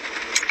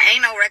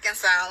 Ain't no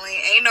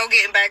reconciling, ain't no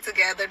getting back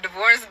together.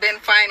 Divorce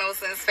been final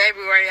since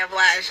February of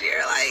last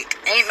year. Like,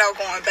 ain't no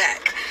going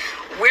back.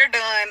 We're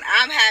done.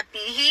 I'm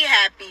happy. He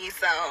happy.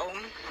 So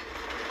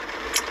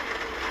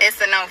it's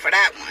a no for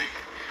that one.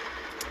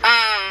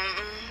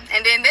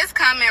 And then this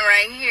comment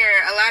right here,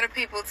 a lot of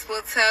people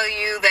will tell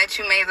you that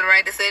you made the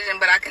right decision,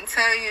 but I can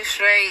tell you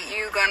straight,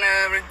 you're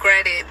gonna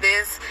regret it.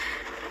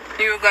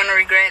 You're gonna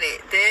regret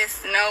it.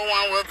 No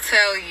one will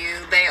tell you.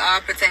 They are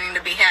pretending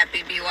to be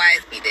happy. Be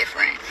wise, be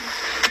different.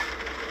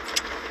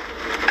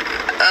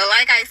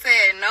 Like I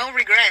said, no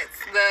regrets.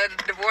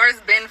 The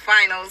divorce been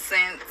final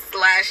since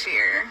last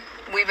year.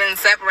 We've been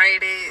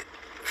separated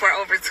for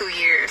over 2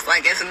 years.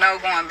 Like, it's no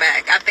going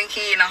back. I think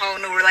he in a whole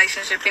new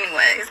relationship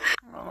anyways.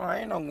 Oh,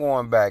 ain't no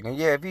going back. And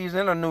yeah, if he's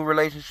in a new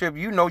relationship,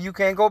 you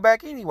can't go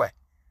back anyway.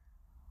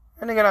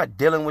 That nigga not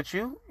dealing with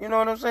you. You know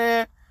what I'm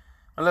saying?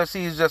 Unless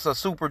he's just a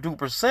super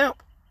duper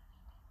simp.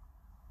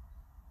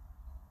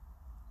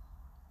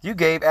 You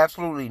gave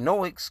absolutely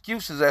no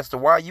excuses as to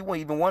why you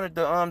even wanted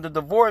the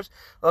divorce,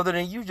 other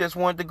than you just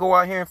wanted to go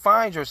out here and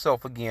find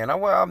yourself again.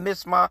 I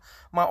miss my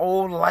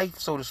old life,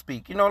 so to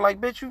speak. Like,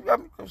 bitch,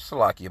 I'm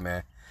Salakia,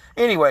 man.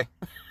 Anyway.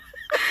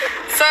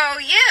 So,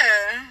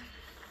 yeah.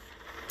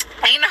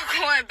 Ain't no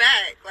going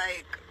back.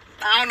 Like,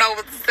 I don't know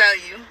what to tell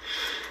you.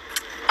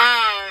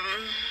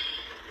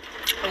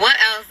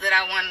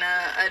 I want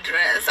to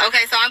address.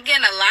 Okay, so I'm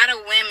getting a lot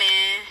of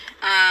women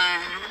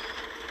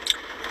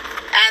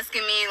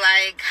asking me,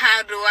 like,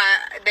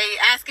 they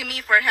asking me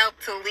for help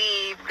to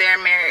leave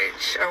their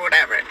marriage or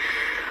whatever.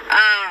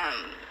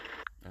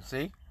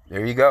 See?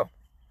 There you go.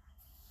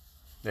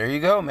 There you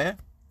go, man.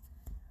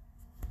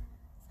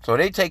 So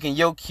they taking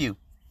your cue.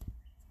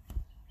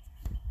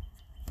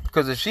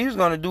 Because if she was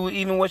going to do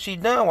even what she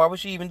done, why would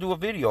she even do a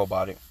video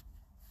about it?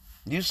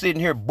 You sitting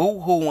here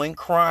boo-hooing,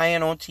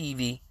 crying on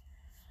TV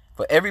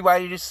for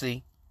everybody to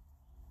see.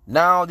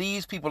 Now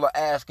these people are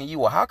asking you,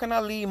 well, how can I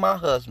leave my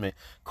husband?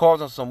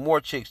 Causing some more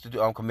chicks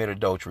to commit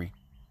adultery.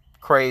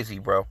 Crazy,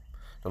 bro.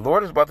 The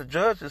Lord is about to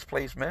judge this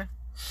place, man.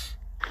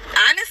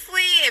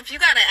 Honestly, if you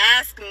got to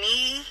ask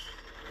me,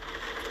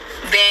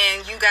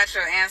 then you got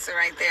your answer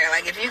right there.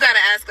 Like, if you got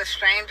to ask a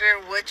stranger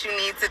what you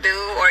need to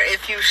do or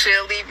if you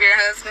should leave your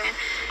husband,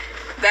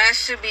 that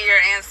should be your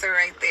answer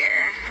right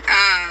there.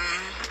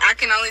 I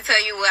can only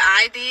tell you what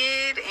I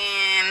did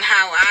and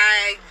how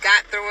I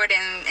got through it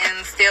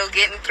and still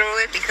getting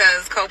through it,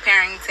 because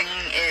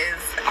co-parenting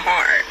is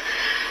hard.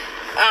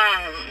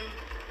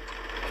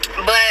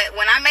 But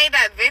when I made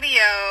that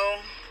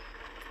video,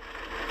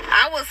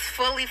 I was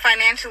fully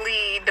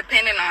financially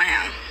dependent on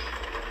him.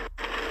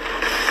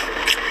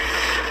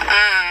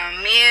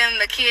 Me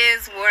and the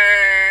kids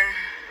were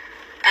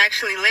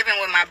actually living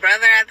with my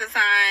brother at the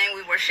time.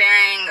 We were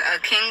sharing a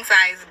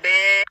king-size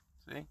bed.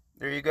 See?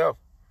 There you go.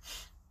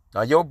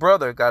 Now, your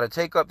brother got to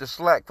take up the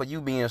slack for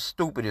you being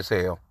stupid as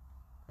hell.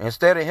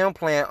 Instead of him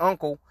playing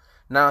uncle,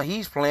 now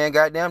he's playing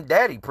goddamn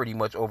daddy pretty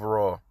much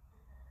overall.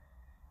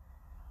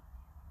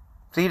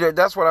 See,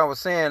 that's what I was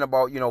saying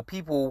about,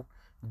 people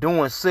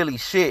doing silly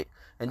shit,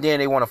 and then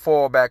they want to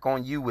fall back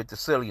on you with the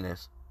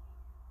silliness.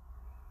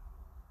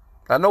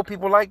 I know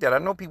people like that. I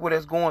know people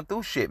that's going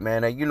through shit,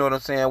 man. And you know what I'm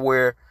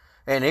saying?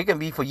 And it can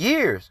be for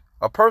years.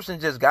 A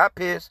person just got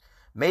pissed,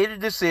 made a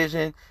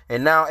decision,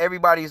 and now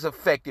everybody's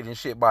affected and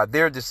shit by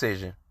their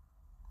decision.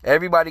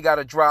 Everybody got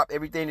to drop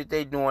everything that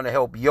they doing to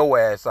help your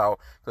ass out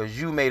because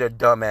you made a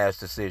dumbass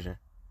decision.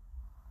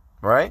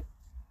 Right?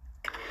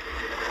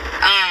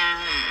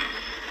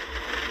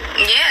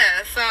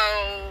 Yeah, so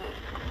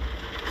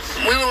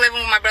we were living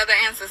with my brother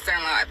and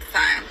sister-in-law at the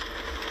time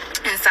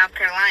in South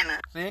Carolina.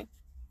 See?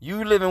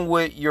 You living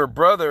with your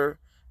brother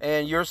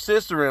and your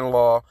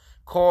sister-in-law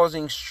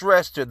causing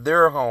stress to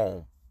their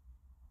home.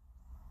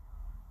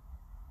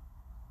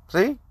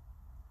 See?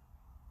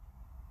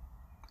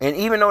 And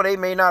even though they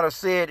may not have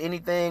said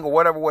anything or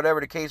whatever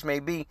the case may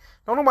be,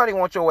 don't nobody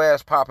want your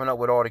ass popping up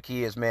with all the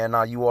kids, man.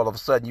 Now you all of a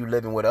sudden you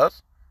living with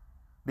us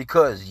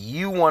because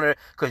you want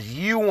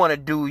to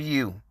do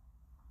you.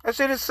 That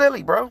shit is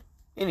silly, bro.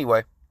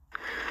 Anyway.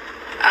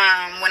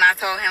 When I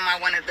told him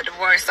I wanted the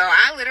divorce. So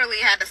I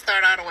literally had to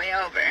start all the way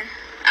over.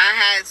 I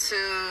had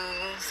to,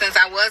 since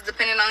I was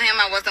dependent on him,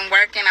 I wasn't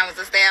working. I was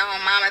a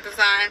stay-at-home mom at the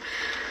time.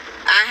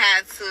 I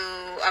had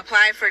to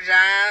apply for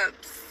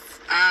jobs.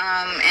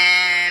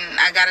 And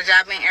I got a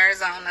job in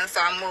Arizona. So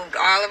I moved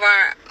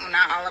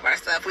not all of our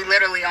stuff. We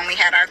literally only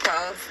had our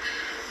clothes.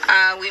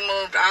 We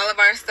moved all of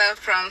our stuff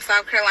from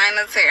South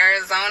Carolina to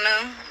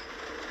Arizona.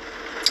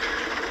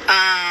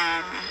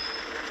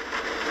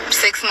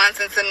 6 months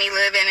into me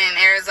living in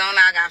Arizona,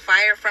 I got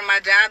fired from my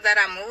job that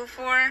I moved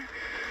for.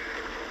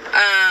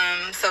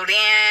 So then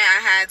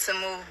I had to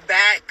move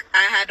back.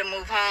 I had to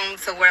move home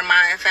to where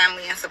my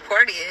family and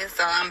support is.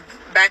 So I'm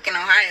back in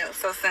Ohio.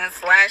 So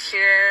since last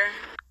year.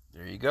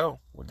 There you go.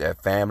 With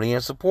that family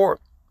and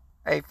support.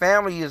 Hey,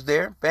 family is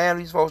there.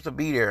 Family's supposed to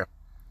be there.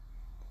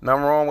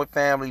 Nothing wrong with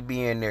family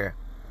being there.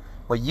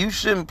 But you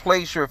shouldn't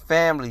place your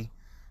family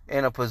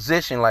in a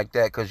position like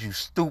that because you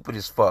stupid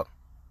as fuck.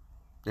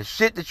 The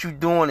shit that you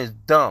doing is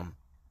dumb.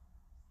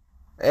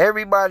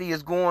 Everybody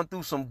is going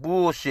through some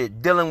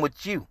bullshit dealing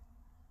with you.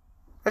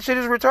 That shit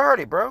is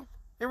retarded, bro.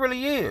 It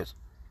really is.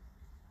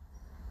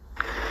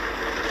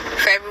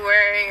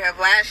 February of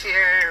last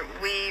year,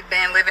 we've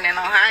been living in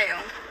Ohio.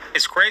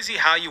 It's crazy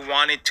how you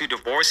wanted to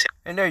divorce him.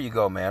 And there you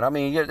go, man. I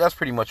mean, that's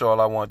pretty much all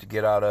I wanted to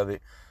get out of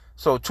it.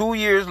 So 2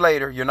 years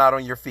later, you're not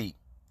on your feet.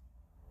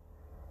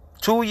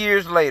 2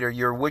 years later,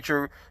 you're with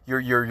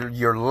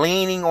you're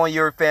leaning on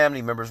your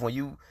family members. When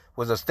you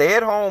was a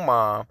stay-at-home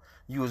mom,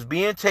 you was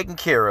being taken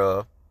care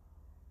of.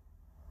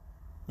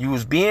 You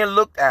was being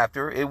looked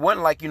after. It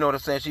wasn't like, you know what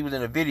I'm saying, she was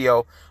in a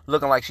video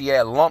looking like she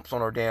had lumps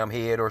on her damn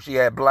head or she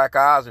had black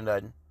eyes or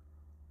nothing.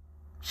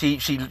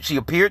 She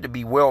appeared to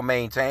be well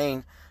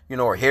maintained. You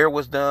know, her hair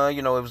was done.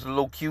 You know, it was a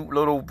little cute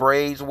little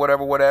braids or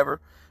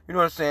whatever. You know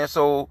what I'm saying?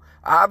 So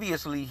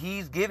obviously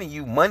he's giving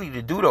you money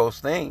to do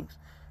those things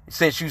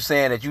since you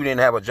saying that you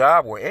didn't have a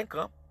job or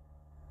income.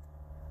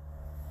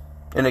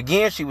 And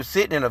again, she was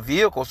sitting in a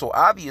vehicle, so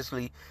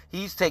obviously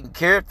he's taking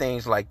care of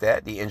things like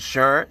that, the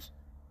insurance,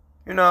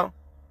 you know.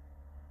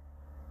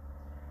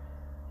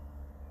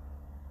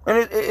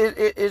 And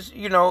it's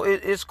you know,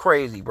 it's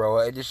crazy,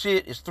 bro. The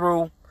shit is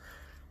through.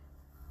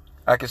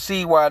 I can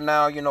see why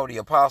now, you know, the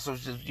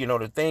apostles just, you know,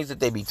 the things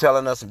that they be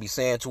telling us and be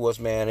saying to us,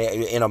 man.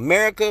 In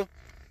America,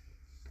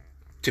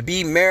 To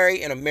be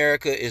married in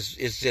America is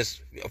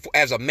just,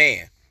 as a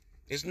man,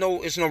 it's no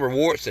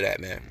rewards to that,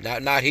 man.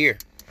 Not here.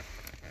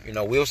 You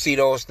know, we'll see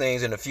those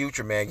things in the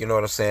future, man. You know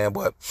what I'm saying?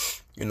 But,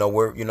 you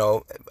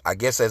know, I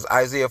guess as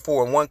Isaiah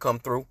 4:1 come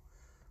through,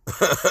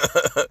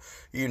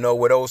 you know,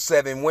 with those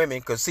 7 women.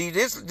 Because, see,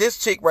 this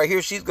chick right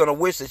here, she's going to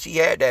wish that she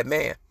had that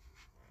man.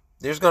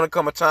 There's going to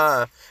come a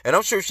time, and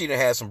I'm sure she done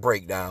had some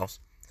breakdowns.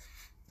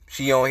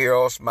 She on here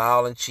all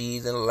smiling,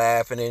 cheese, and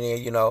laughing in there,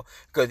 you know,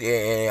 because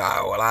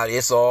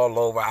it's all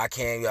over. I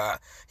can't,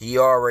 he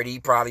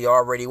probably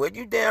already with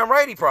you. Damn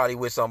right he probably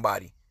with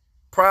somebody.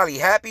 Probably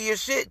happy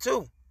as shit,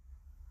 too.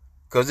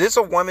 Because it's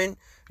a woman,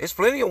 there's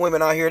plenty of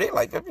women out here, they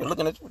like, they're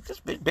looking at this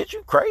bitch,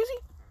 you crazy?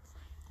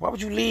 Why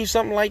would you leave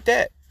something like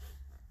that?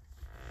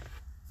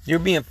 You're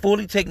being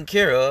fully taken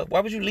care of.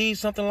 Why would you leave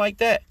something like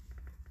that?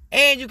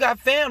 And you got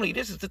family.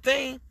 This is the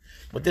thing.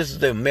 But this is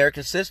the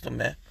American system,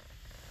 man.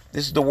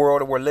 This is the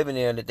world that we're living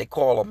in that they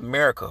call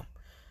America.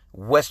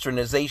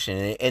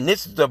 Westernization. And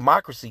this is the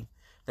democracy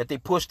that they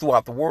push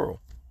throughout the world.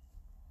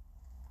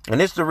 And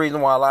this is the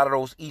reason why a lot of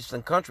those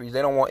Eastern countries,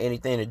 they don't want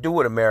anything to do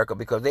with America,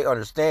 because they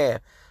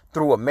understand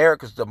through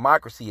America's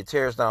democracy, it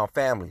tears down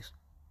families.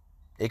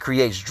 It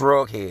creates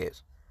drug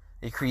heads.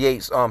 It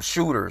creates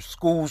shooters,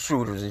 school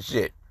shooters and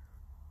shit.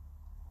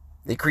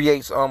 It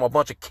creates a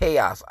bunch of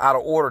chaos, out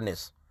of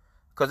orderness.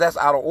 Because that's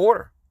out of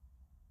order.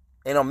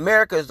 And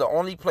America is the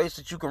only place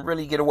that you can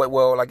really get away.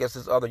 Well, I guess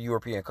there's other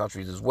European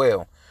countries as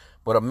well.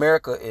 But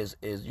America is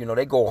you know,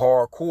 they go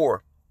hardcore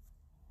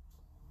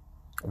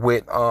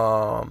with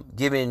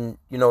giving,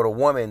 you know, the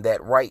woman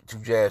that right to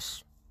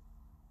just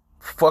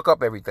fuck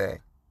up everything.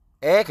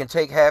 And can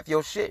take half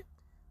your shit.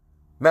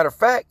 Matter of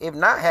fact, if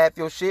not half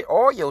your shit,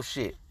 all your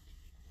shit.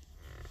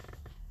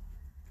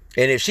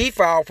 And if she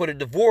filed for the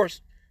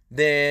divorce,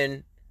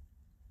 then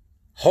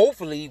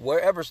hopefully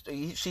wherever,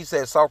 she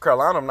said South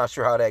Carolina, I'm not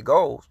sure how that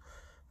goes.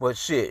 But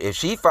shit, if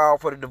she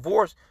filed for the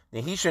divorce,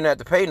 then he shouldn't have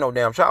to pay no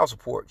damn child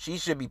support. She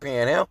should be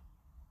paying him.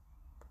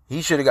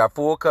 He should have got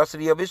full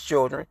custody of his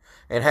children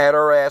and had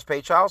her ass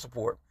pay child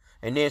support.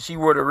 And then she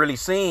would have really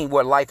seen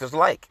what life is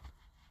like.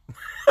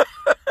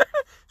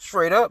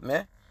 Straight up,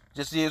 man.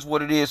 Just is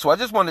what it is. So I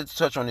just wanted to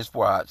touch on this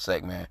for a hot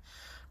sec, man.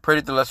 Pray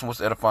that the lesson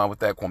was edifying. With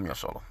that, Kwame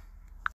Yashala.